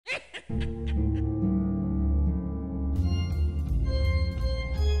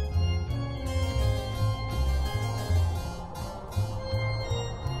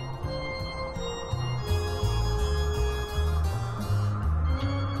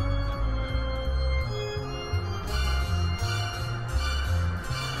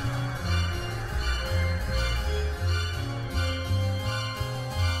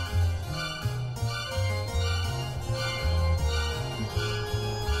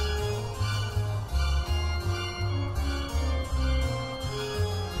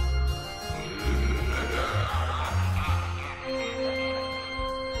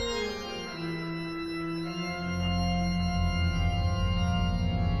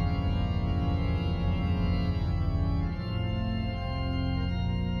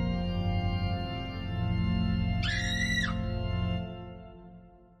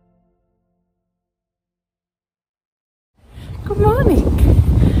Good morning.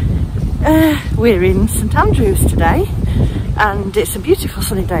 We're in St Andrews today and it's a beautiful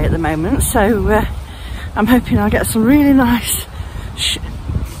sunny day at the moment, so I'm hoping I'll get some really nice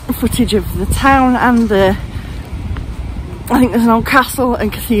footage of the town and I think there's an old castle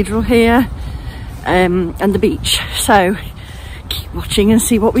and cathedral here, and the beach, so keep watching and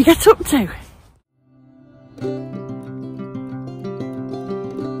see what we get up to.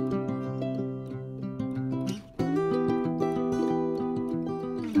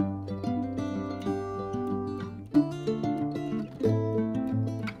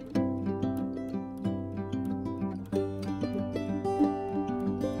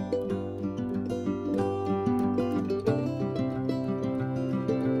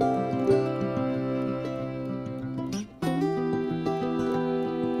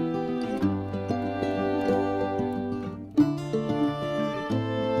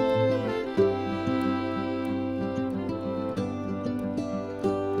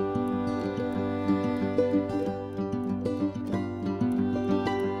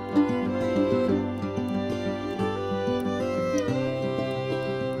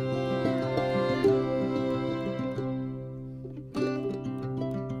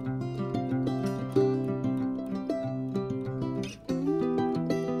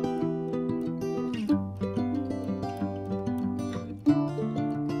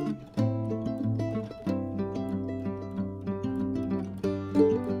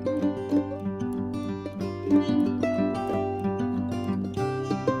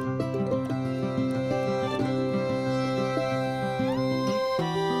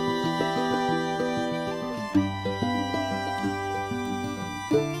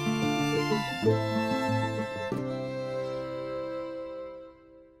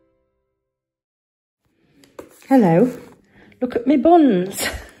 Hello, look at me buns.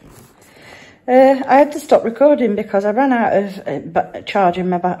 I had to stop recording because I ran out of charging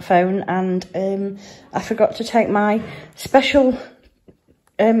my phone, and I forgot to take my special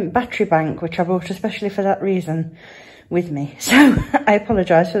battery bank, which I bought especially for that reason, with me. So I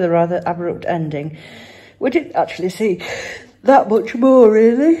apologise for the rather abrupt ending. We didn't actually see that much more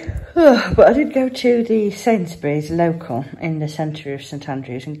really, but I did go to the Sainsbury's local in the centre of St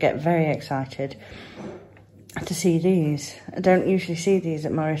Andrews and get very excited to see these. I don't usually see these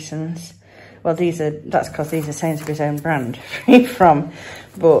at Morrison's. Well, that's because these are Sainsbury's own brand, free from,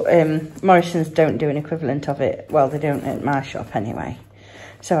 but Morrison's don't do an equivalent of it. Well, they don't at my shop anyway.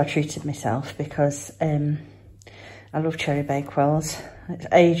 So I treated myself because I love cherry bakewells. It's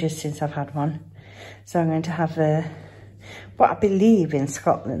ages since I've had one. So I'm going to have what I believe in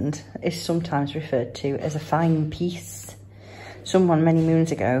Scotland is sometimes referred to as a fine piece. Someone many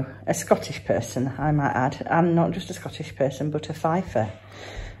moons ago, a Scottish person, I might add, I'm not just a Scottish person, but a fifer,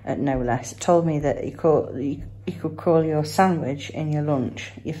 no less, told me that you could call your sandwich in your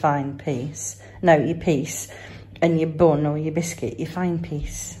lunch your fine piece. No, your piece, and your bun or your biscuit, your fine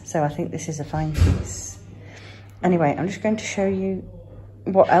piece. So I think this is a fine piece. Anyway, I'm just going to show you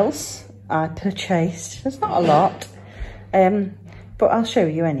what else I purchased. There's not a lot, but I'll show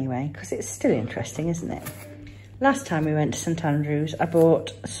you anyway, because it's still interesting, isn't it? Last time we went to St Andrews, I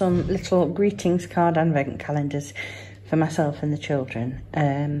bought some little greetings card advent calendars for myself and the children.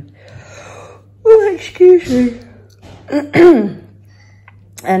 Oh, excuse me.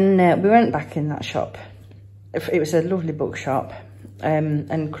 And we went back in that shop. It was a lovely bookshop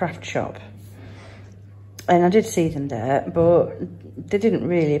and craft shop. And I did see them there, but they didn't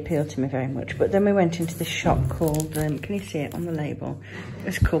really appeal to me very much. But then we went into this shop called, can you see it on the label?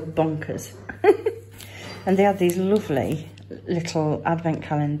 It's called Bonkers. And they had these lovely little advent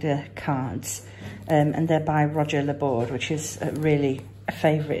calendar cards, and they're by Roger Laborde, which is really a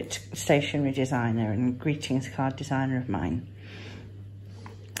favourite stationery designer and greetings card designer of mine.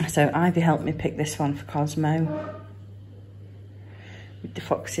 So Ivy helped me pick this one for Cosmo with the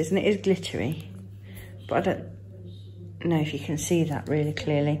foxes, and it is glittery, but I don't know if you can see that really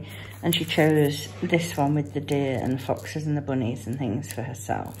clearly. And she chose this one with the deer and the foxes and the bunnies and things for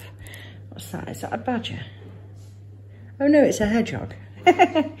herself. What's that? Is that a badger? Oh no, it's a hedgehog.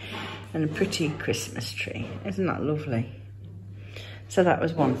 And a pretty Christmas tree. Isn't that lovely? So that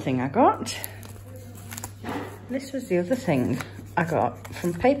was one thing I got. This was the other thing I got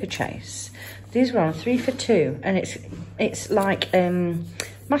from Paper Chase. These were on 3 for 2, and it's like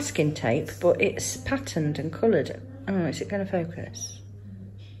masking tape, but it's patterned and coloured. Oh, is it going to focus?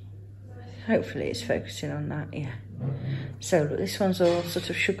 Hopefully it's focusing on that, yeah. So look, this one's all sort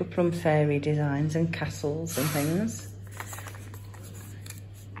of sugar plum fairy designs and castles and things.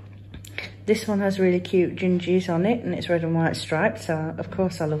 This one has really cute gingies on it, and it's red and white striped, so of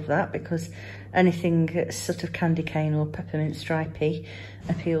course I love that, because anything that's sort of candy cane or peppermint stripy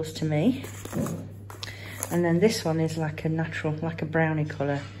appeals to me. And then this one is like a natural, like a brownie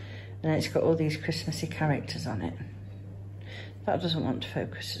colour, and it's got all these Christmassy characters on it. That doesn't want to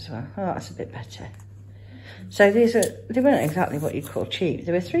focus as well. Oh, that's a bit better. So these are, they weren't exactly what you'd call cheap.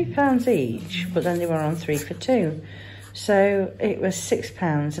 They were £3 each, but then they were on 3 for 2. So it was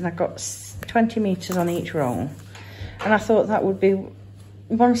 £6, and I got 20 metres on each roll. And I thought that would be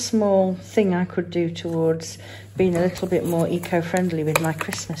one small thing I could do towards being a little bit more eco-friendly with my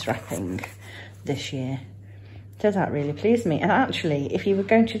Christmas wrapping this year. So that really pleased me. And actually, if you were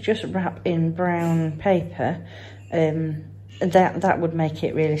going to just wrap in brown paper, that would make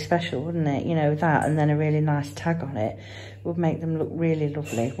it really special, wouldn't it? You know, that and then a really nice tag on it would make them look really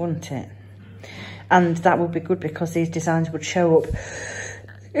lovely, wouldn't it? And that would be good because these designs would show up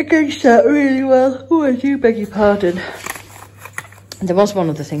against that really well. Oh, I do beg your pardon. There was one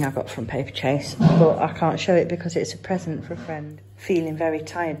other thing I got from Paper Chase, but I can't show it because it's a present for a friend. Feeling very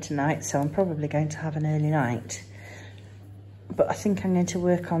tired tonight, so I'm probably going to have an early night. But I think I'm going to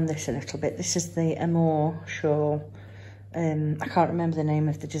work on this a little bit. This is the Amour shawl. I can't remember the name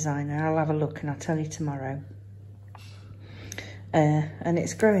of the designer. I'll have a look and I'll tell you tomorrow. And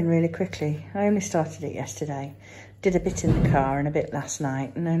it's growing really quickly. I only started it yesterday. Did a bit in the car and a bit last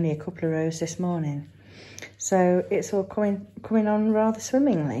night, and only a couple of rows this morning. So it's all coming on rather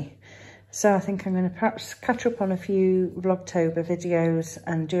swimmingly. So I think I'm going to perhaps catch up on a few Vlogtober videos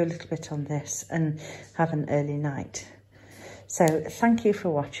and do a little bit on this and have an early night. So thank you for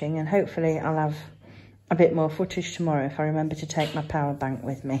watching, and hopefully I'll have a bit more footage tomorrow if I remember to take my power bank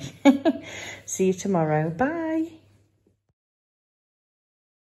with me. See you tomorrow. Bye.